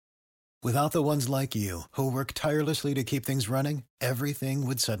Without the ones like you, who work tirelessly to keep things running, everything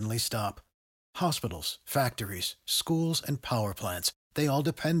would suddenly stop. Hospitals, factories, schools, and power plants, they all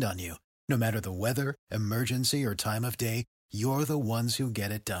depend on you. No matter the weather, emergency, or time of day, you're the ones who get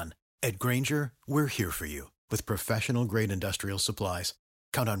it done. At Grainger, we're here for you with professional-grade industrial supplies.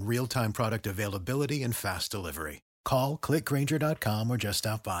 Count on real-time product availability and fast delivery. Call, clickgrainger.com, or just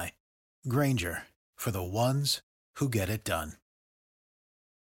stop by. Grainger, for the ones who get it done.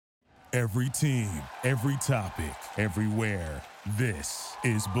 Every team, every topic, everywhere. This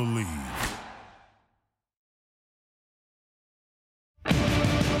is Believe.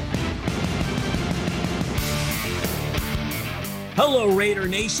 Hello, Raider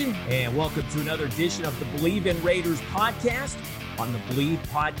Nation, and welcome to another edition of the Believe in Raiders podcast on the Believe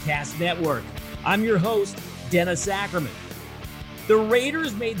Podcast Network. I'm your host, Dennis Ackerman. The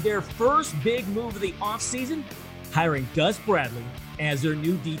Raiders made their first big move of the offseason, hiring Gus Bradley as their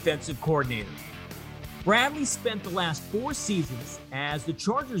new defensive coordinator. Bradley spent the last 4 seasons as the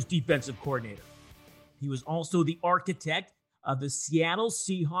Chargers defensive coordinator. He was also the architect of the Seattle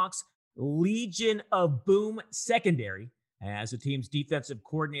Seahawks Legion of Boom secondary as the team's defensive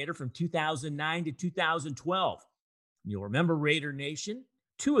coordinator from 2009 to 2012. You'll remember, Raider Nation,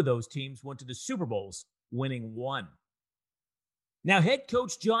 2 of those teams went to the Super Bowls, winning 1. Now, head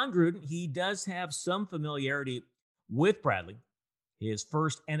coach Jon Gruden, he does have some familiarity with Bradley. His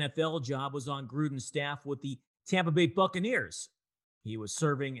first NFL job was on Gruden's staff with the Tampa Bay Buccaneers. He was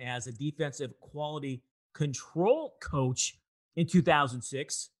serving as a defensive quality control coach in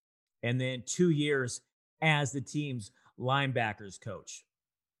 2006, and then 2 years as the team's linebackers coach.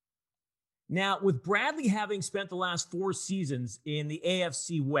 Now, with Bradley having spent the last 4 seasons in the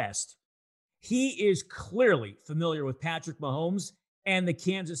AFC West, he is clearly familiar with Patrick Mahomes and the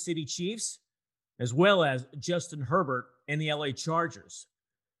Kansas City Chiefs, as well as Justin Herbert and the LA Chargers.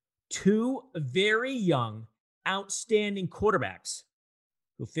 2 very young, outstanding quarterbacks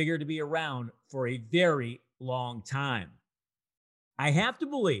who figure to be around for a very long time. I have to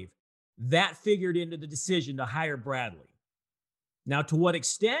believe that figured into the decision to hire Bradley. Now, to what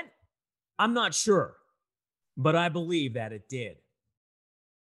extent? I'm not sure, but I believe that it did.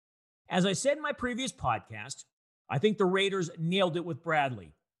 As I said in my previous podcast, I think the Raiders nailed it with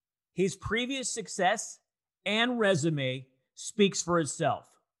Bradley. His previous success and resume speaks for itself.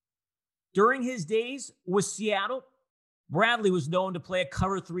 During his days with Seattle, Bradley was known to play a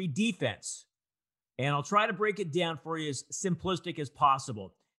cover 3 defense. And I'll try to break it down for you as simplistic as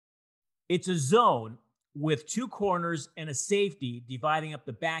possible. It's a zone with 2 corners and a safety dividing up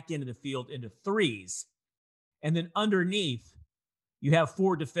the back end of the field into 3s. And then underneath, you have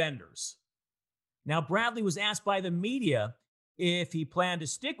 4 defenders. Now, Bradley was asked by the media if he planned to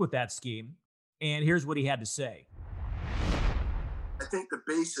stick with that scheme, and here's what he had to say. I think the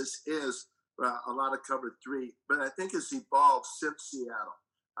basis is a lot of cover 3, but I think it's evolved since Seattle.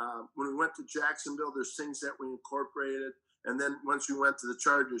 When we went to Jacksonville, there's things that we incorporated, and then once we went to the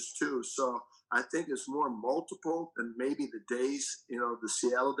Chargers too. So I think it's more multiple than maybe the days, the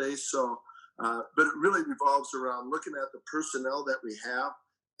Seattle days. So, but it really revolves around looking at the personnel that we have,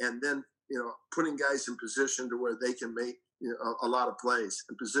 and then putting guys in position to where they can make a lot of plays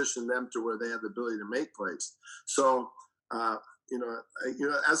and position them to where they have the ability to make plays. So,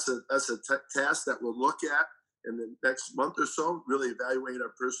 that's a task that we'll look at in the next month or so, really evaluate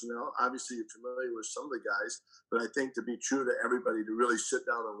our personnel. Obviously, you're familiar with some of the guys, but I think to be true to everybody, to really sit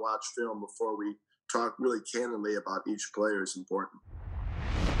down and watch film before we talk really candidly about each player is important.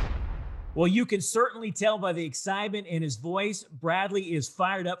 Well, you can certainly tell by the excitement in his voice, Bradley is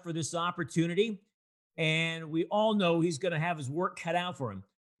fired up for this opportunity. And we all know he's going to have his work cut out for him,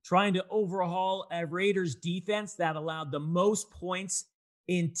 trying to overhaul a Raiders defense that allowed the most points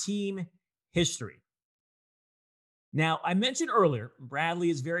in team history. Now, I mentioned earlier, Bradley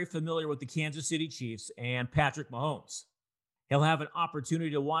is very familiar with the Kansas City Chiefs and Patrick Mahomes. He'll have an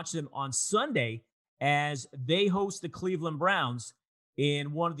opportunity to watch them on Sunday as they host the Cleveland Browns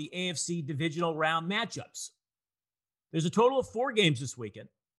in one of the AFC divisional round matchups. There's a total of 4 games this weekend,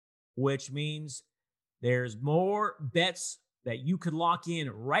 which means there's more bets that you could lock in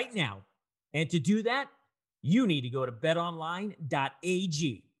right now. And to do that, you need to go to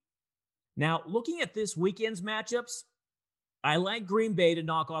betonline.ag. Now, looking at this weekend's matchups, I like Green Bay to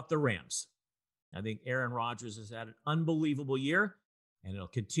knock off the Rams. I think Aaron Rodgers has had an unbelievable year, and it'll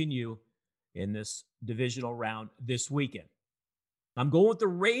continue in this divisional round this weekend. I'm going with the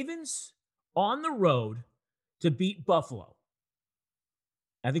Ravens on the road to beat Buffalo.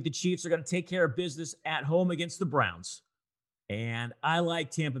 I think the Chiefs are going to take care of business at home against the Browns. And I like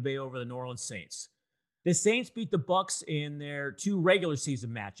Tampa Bay over the New Orleans Saints. The Saints beat the Bucs in their 2 regular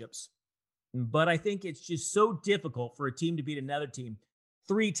season matchups. But I think it's just so difficult for a team to beat another team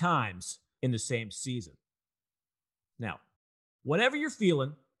 3 times in the same season. Now, whatever you're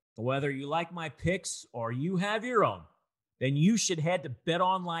feeling, whether you like my picks or you have your own, then you should head to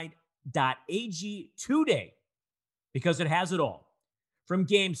betonline.ag today because it has it all. From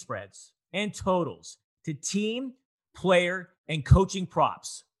game spreads and totals to team, player, and coaching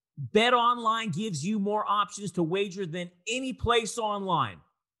props. BetOnline gives you more options to wager than any place online.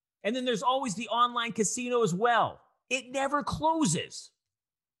 And then there's always the online casino as well. It never closes.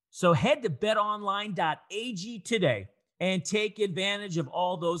 So head to betonline.ag today and take advantage of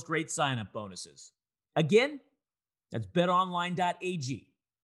all those great sign-up bonuses. Again, that's betonline.ag.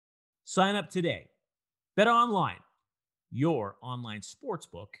 Sign up today. BetOnline, your online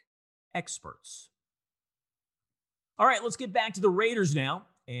sportsbook experts. All right, let's get back to the Raiders now.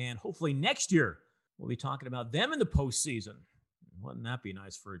 And hopefully next year, we'll be talking about them in the postseason. Wouldn't that be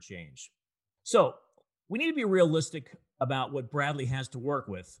nice for a change? So we need to be realistic about what Bradley has to work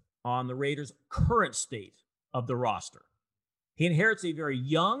with on the Raiders' current state of the roster. He inherits a very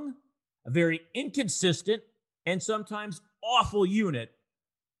young, a very inconsistent, and sometimes awful unit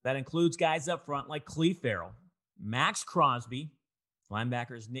that includes guys up front like Cleve Farrell, Max Crosby,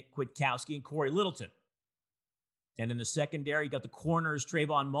 linebackers Nick Kwiatkowski, and Corey Littleton. And in the secondary, you got the corners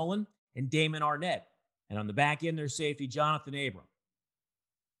Trayvon Mullen and Damon Arnett. And on the back end, there's safety Jonathan Abram.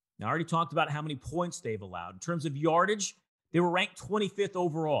 Now, I already talked about how many points they've allowed. In terms of yardage, they were ranked 25th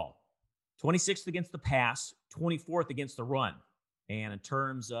overall, 26th against the pass, 24th against the run. And in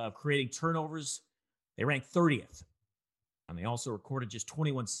terms of creating turnovers, they ranked 30th. And they also recorded just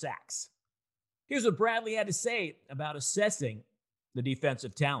 21 sacks. Here's what Bradley had to say about assessing the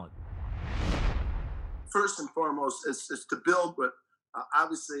defensive talent. First and foremost, is to build what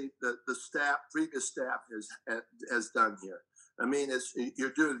obviously the previous staff has done here. I mean,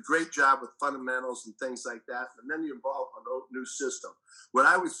 you're doing a great job with fundamentals and things like that, and then you involve a new system. What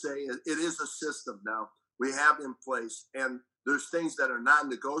I would say is it is a system now we have in place, and there's things that are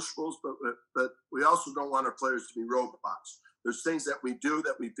non-negotiables, but we also don't want our players to be robots. There's things that we do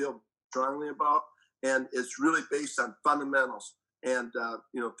that we feel strongly about, and it's really based on fundamentals and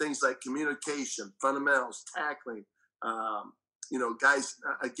things like communication, fundamentals, tackling, guys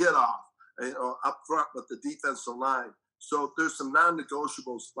get off, up front with the defensive line. So there's some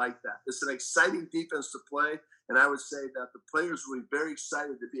non-negotiables like that. It's an exciting defense to play, and I would say that the players will be very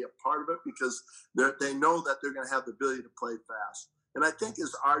excited to be a part of it because they know that they're going to have the ability to play fast. And I think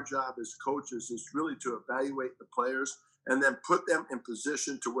it's our job as coaches is really to evaluate the players and then put them in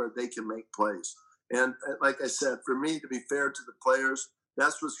position to where they can make plays. And like I said, for me to be fair to the players,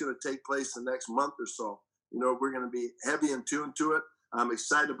 that's what's going to take place the next month or so. We're going to be heavy in tune to it. I'm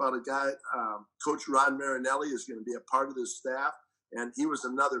excited about a guy, Coach Rod Marinelli is going to be a part of this staff. And he was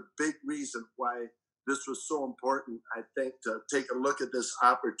another big reason why this was so important, I think, to take a look at this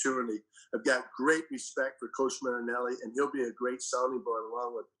opportunity. I've got great respect for Coach Marinelli, and he'll be a great sounding board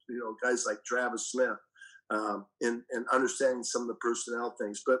along with, guys like Travis Smith in understanding some of the personnel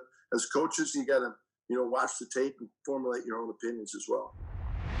things. But as coaches, you got to, watch the tape and formulate your own opinions as well.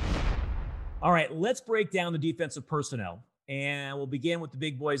 All right, let's break down the defensive personnel, and we'll begin with the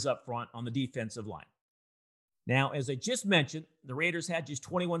big boys up front on the defensive line. Now, as I just mentioned, the Raiders had just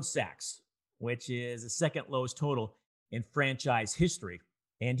 21 sacks, which is the second lowest total in franchise history.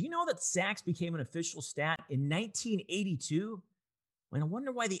 And do you know that sacks became an official stat in 1982? I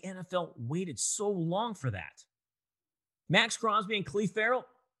wonder why the NFL waited so long for that. Max Crosby and Cleve Farrell,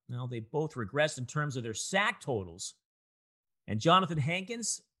 well, they both regressed in terms of their sack totals. And Jonathan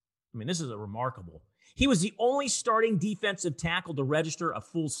Hankins, this is remarkable. He was the only starting defensive tackle to register a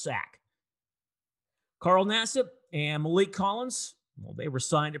full sack. Carl Nassib and Malik Collins, well, they were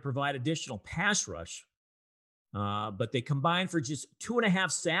signed to provide additional pass rush, but they combined for just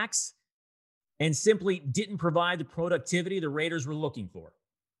 2.5 sacks and simply didn't provide the productivity the Raiders were looking for.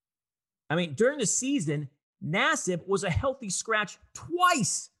 During the season, Nassib was a healthy scratch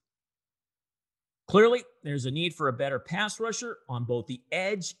twice. Clearly, there's a need for a better pass rusher on both the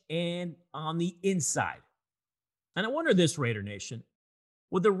edge and on the inside. And I wonder this, Raider Nation,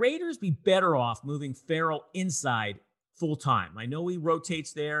 would the Raiders be better off moving Farrell inside full-time? I know he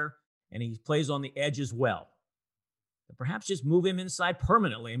rotates there, and he plays on the edge as well. But perhaps just move him inside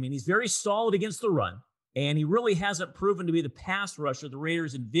permanently. He's very solid against the run, and he really hasn't proven to be the pass rusher the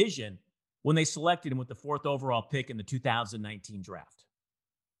Raiders envisioned when they selected him with the 4th overall pick in the 2019 draft.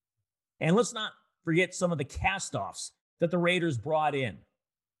 And let's not forget some of the cast-offs that the Raiders brought in.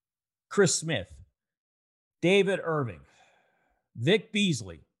 Chris Smith, David Irving, Vic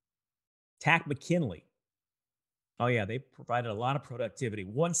Beasley, Tack McKinley. Oh yeah, they provided a lot of productivity.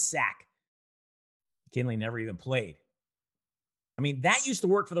 1 sack McKinley never even played. I mean, that used to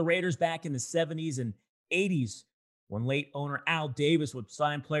work for the Raiders back in the 70s and 80s when late owner Al Davis would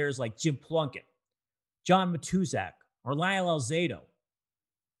sign players like Jim Plunkett, John Matuzak, or Lyle Alzado.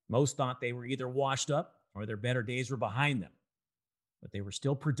 Most thought they were either washed up or their better days were behind them, but they were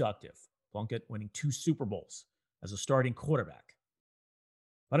still productive. Plunkett winning 2 Super Bowls as a starting quarterback.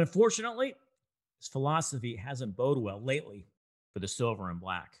 But unfortunately, his philosophy hasn't boded well lately for the Silver and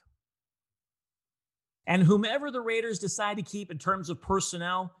Black. And whomever the Raiders decide to keep in terms of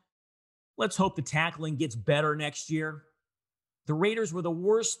personnel, let's hope the tackling gets better next year. The Raiders were the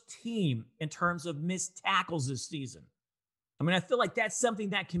worst team in terms of missed tackles this season. I mean, I feel like that's something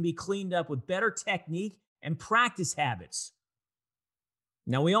that can be cleaned up with better technique and practice habits.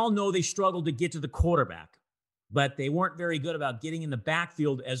 Now, we all know they struggled to get to the quarterback, but they weren't very good about getting in the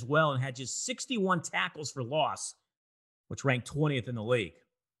backfield as well and had just 61 tackles for loss, which ranked 20th in the league.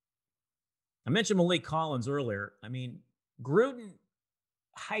 I mentioned Maliek Collins earlier. I mean, Gruden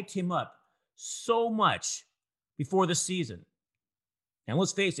hyped him up so much before the season. And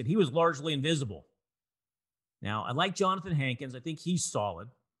let's face it, he was largely invisible. Now, I like Jonathan Hankins. I think he's solid.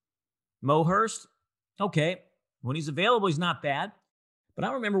 Mo Hurst, okay. When he's available, he's not bad. But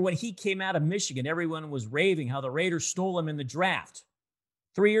I remember when he came out of Michigan, everyone was raving how the Raiders stole him in the draft.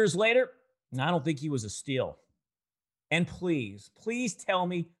 3 years later, I don't think he was a steal. And please tell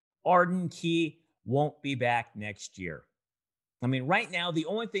me Arden Key won't be back next year. I mean, right now, the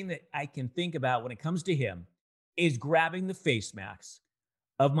only thing that I can think about when it comes to him is grabbing the face mask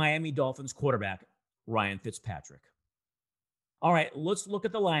of Miami Dolphins quarterback Ryan Fitzpatrick. All right, let's look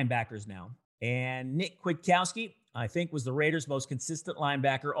at the linebackers now. And Nick Kwiatkowski, I think, was the Raiders' most consistent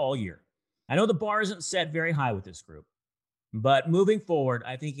linebacker all year. I know the bar isn't set very high with this group, but moving forward,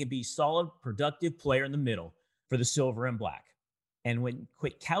 I think he'd be a solid, productive player in the middle for the Silver and Black. And when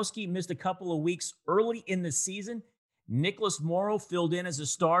Kwiatkowski missed a couple of weeks early in the season, Nicholas Morrow filled in as a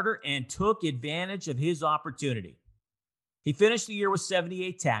starter and took advantage of his opportunity. He finished the year with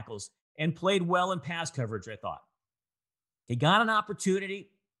 78 tackles and played well in pass coverage, I thought. He got an opportunity,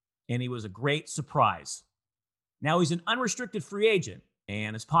 and he was a great surprise. Now he's an unrestricted free agent,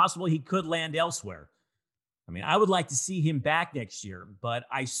 and it's possible he could land elsewhere. I mean, I would like to see him back next year, but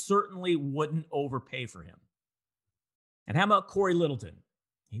I certainly wouldn't overpay for him. And how about Corey Littleton?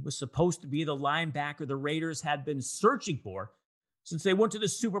 He was supposed to be the linebacker the Raiders had been searching for since they went to the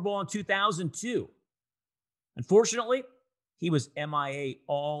Super Bowl in 2002. Unfortunately, he was MIA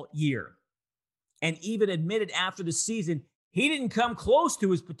all year, and even admitted after the season he didn't come close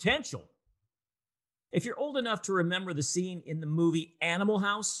to his potential. If you're old enough to remember the scene in the movie Animal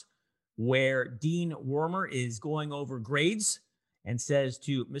House, where Dean Wormer is going over grades and says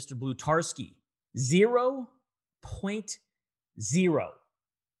to Mr. Blutarski, 0.0.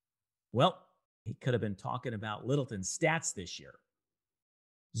 Well, he could have been talking about Littleton's stats this year.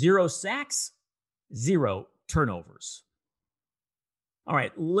 0 sacks, 0 turnovers. All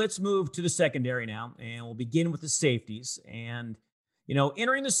right, let's move to the secondary now, and we'll begin with the safeties. And,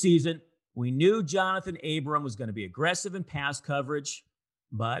 entering the season, we knew Jonathan Abram was going to be aggressive in pass coverage,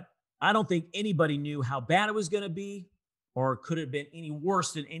 but I don't think anybody knew how bad it was going to be or could have been any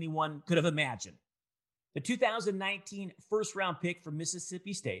worse than anyone could have imagined. The 2019 first-round pick from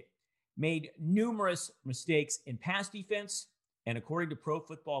Mississippi State made numerous mistakes in pass defense, and according to Pro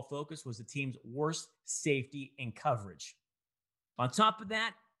Football Focus, was the team's worst safety in coverage. On top of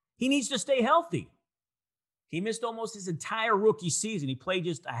that, he needs to stay healthy. He missed almost his entire rookie season. He played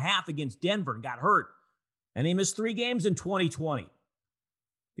just a half against Denver and got hurt. And he missed 3 games in 2020. If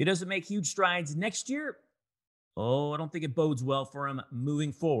he doesn't make huge strides next year, I don't think it bodes well for him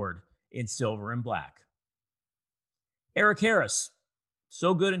moving forward in Silver and Black. Eric Harris,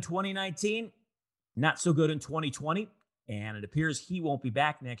 so good in 2019, not so good in 2020. And it appears he won't be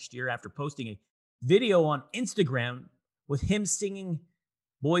back next year after posting a video on Instagram with him singing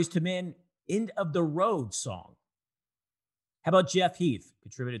Boyz II Men End of the Road song. How about Jeff Heath?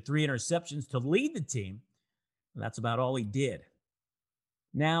 Contributed 3 interceptions to lead the team. And that's about all he did.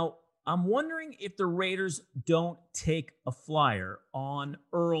 Now, I'm wondering if the Raiders don't take a flyer on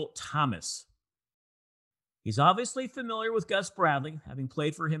Earl Thomas. He's obviously familiar with Gus Bradley, having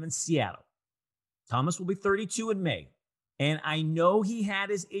played for him in Seattle. Thomas will be 32 in May. And I know he had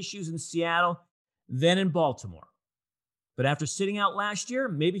his issues in Seattle, then in Baltimore. But after sitting out last year,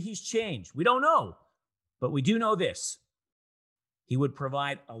 maybe he's changed. We don't know. But we do know this. He would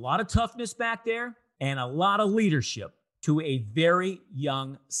provide a lot of toughness back there and a lot of leadership to a very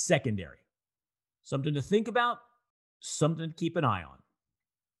young secondary. Something to think about, something to keep an eye on.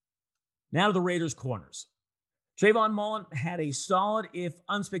 Now to the Raiders' corners. Trayvon Mullen had a solid, if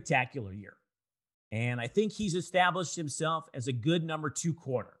unspectacular, year. And I think he's established himself as a good number 2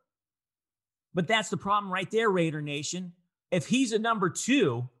 corner. But that's the problem right there, Raider Nation. If he's a number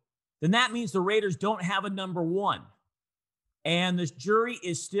 2, then that means the Raiders don't have a number 1. And the jury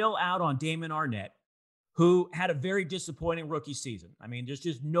is still out on Damon Arnette, who had a very disappointing rookie season. I mean, there's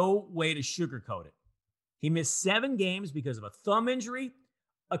just no way to sugarcoat it. He missed 7 games because of a thumb injury,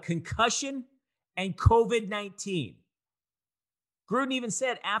 a concussion, and COVID-19. Gruden even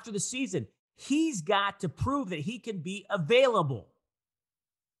said after the season, he's got to prove that he can be available.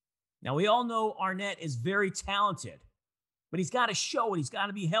 Now, we all know Arnette is very talented, but he's got to show it. He's got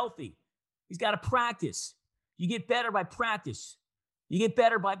to be healthy. He's got to practice. You get better by practice. You get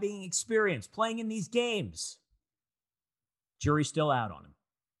better by being experienced, playing in these games. Jury's still out on him.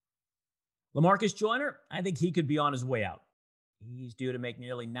 LaMarcus Joyner, I think he could be on his way out. He's due to make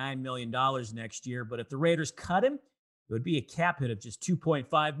nearly $9 million next year, but if the Raiders cut him, it would be a cap hit of just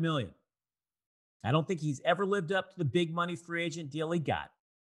 $2.5 million. I don't think he's ever lived up to the big money free agent deal he got.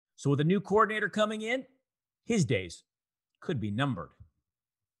 So with a new coordinator coming in, his days could be numbered.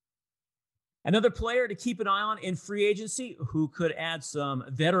 Another player to keep an eye on in free agency who could add some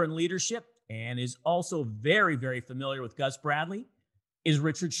veteran leadership and is also very, very familiar with Gus Bradley is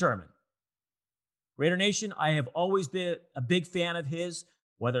Richard Sherman. Raider Nation, I have always been a big fan of his,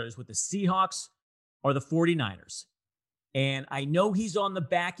 whether it's with the Seahawks or the 49ers. And I know he's on the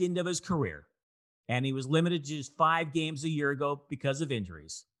back end of his career, and he was limited to just 5 games a year ago because of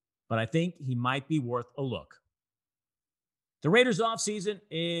injuries. But I think he might be worth a look. The Raiders' offseason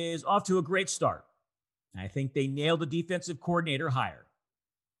is off to a great start. I think they nailed the defensive coordinator hire.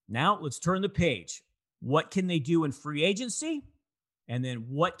 Now let's turn the page. What can they do in free agency? And then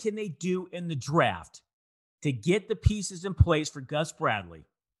what can they do in the draft to get the pieces in place for Gus Bradley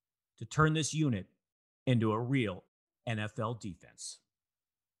to turn this unit into a real NFL defense?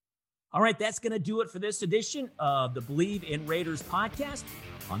 All right, that's going to do it for this edition of the Believe in Raiders podcast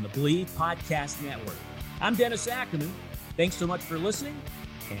on the Believe Podcast Network. I'm Dennis Ackerman. Thanks so much for listening,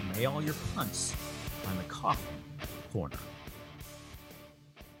 and may all your punts on the coffin corner.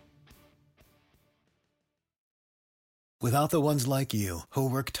 Without the ones like you, who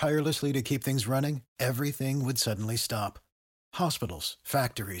work tirelessly to keep things running, everything would suddenly stop. Hospitals,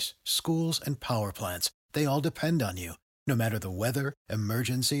 factories, schools, and power plants, they all depend on you. No matter the weather,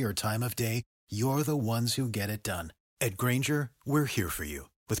 emergency, or time of day, you're the ones who get it done. At Grainger, we're here for you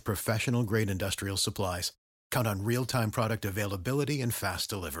with professional-grade industrial supplies. Count on real-time product availability and fast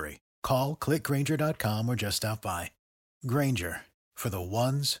delivery. Call, click Grainger.com, or just stop by. Grainger, for the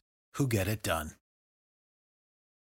ones who get it done.